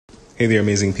Hey there,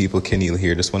 amazing people. Kenil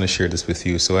here. Just want to share this with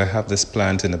you. So I have this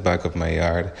plant in the back of my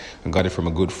yard. I got it from a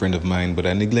good friend of mine, but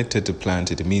I neglected to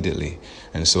plant it immediately.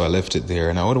 And so I left it there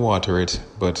and I would water it.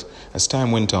 But as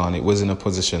time went on, it was in a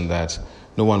position that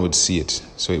no one would see it.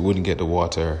 So it wouldn't get the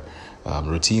water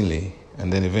routinely.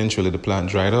 And then eventually the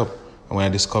plant dried up. And when I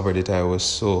discovered it, I was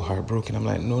so heartbroken. I'm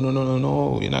like, no,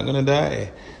 you're not going to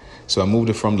die. So I moved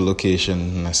it from the location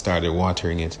and I started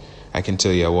watering it. I can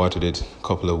tell you I watered it a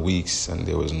couple of weeks and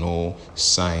there was no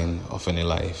sign of any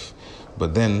life.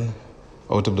 But then,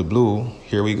 out of the blue,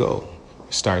 here we go.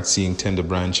 Start seeing tender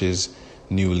branches,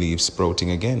 new leaves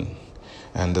sprouting again.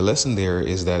 And the lesson there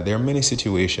is that there are many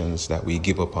situations that we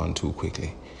give up on too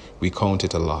quickly. We count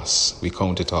it a loss. We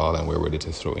count it all and we're ready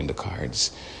to throw in the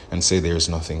cards and say there's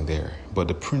nothing there. But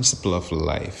the principle of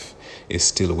life is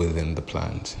still within the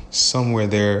plant. Somewhere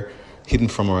there, hidden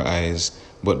from our eyes,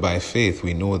 but by faith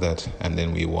we know that, and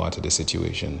then we water the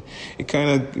situation. It kind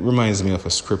of reminds me of a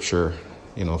scripture,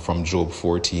 from Job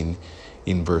 14.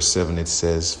 In verse 7 it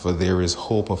says, "For there is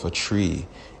hope of a tree,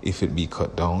 if it be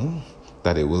cut down,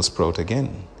 that it will sprout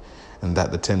again, and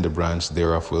that the tender branch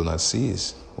thereof will not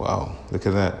cease." Wow, look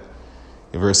at that.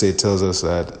 Verse 8 tells us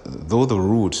that though the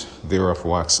root thereof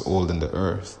wax old in the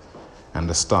earth, and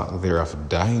the stock thereof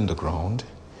die in the ground,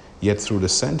 yet through the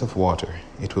scent of water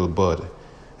it will bud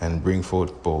and bring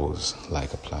forth boughs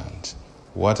like a plant.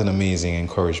 What an amazing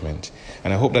encouragement.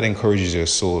 And I hope that encourages your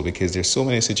soul, because there's so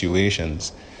many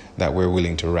situations that we're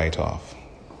willing to write off.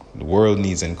 The world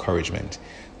needs encouragement.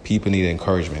 People need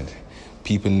encouragement.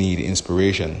 People need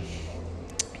inspiration.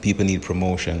 People need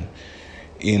promotion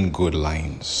in good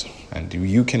lines. And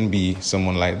you can be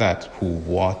someone like that who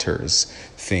waters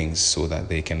things so that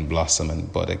they can blossom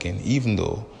and bud again, even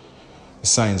though the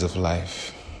signs of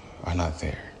life are not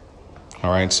there. All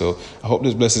right, so I hope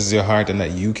this blesses your heart and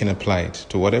that you can apply it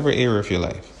to whatever area of your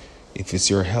life. If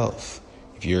it's your health,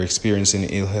 if you're experiencing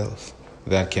ill health,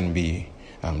 that can be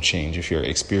changed. If you're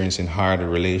experiencing harder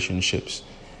relationships,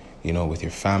 with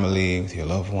your family, with your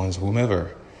loved ones,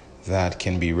 whomever, that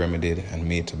can be remedied and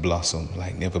made to blossom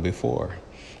like never before.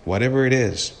 Whatever it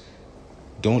is,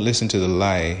 don't listen to the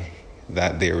lie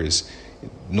that there is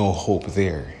no hope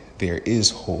there. There is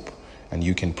hope. And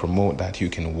you can promote that, you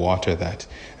can water that.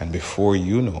 And before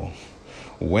you know,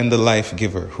 when the life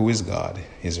giver, who is God,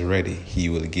 is ready, he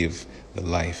will give the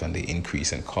life and the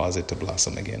increase and cause it to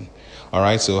blossom again. All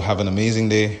right, so have an amazing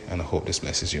day, and I hope this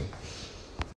blesses you.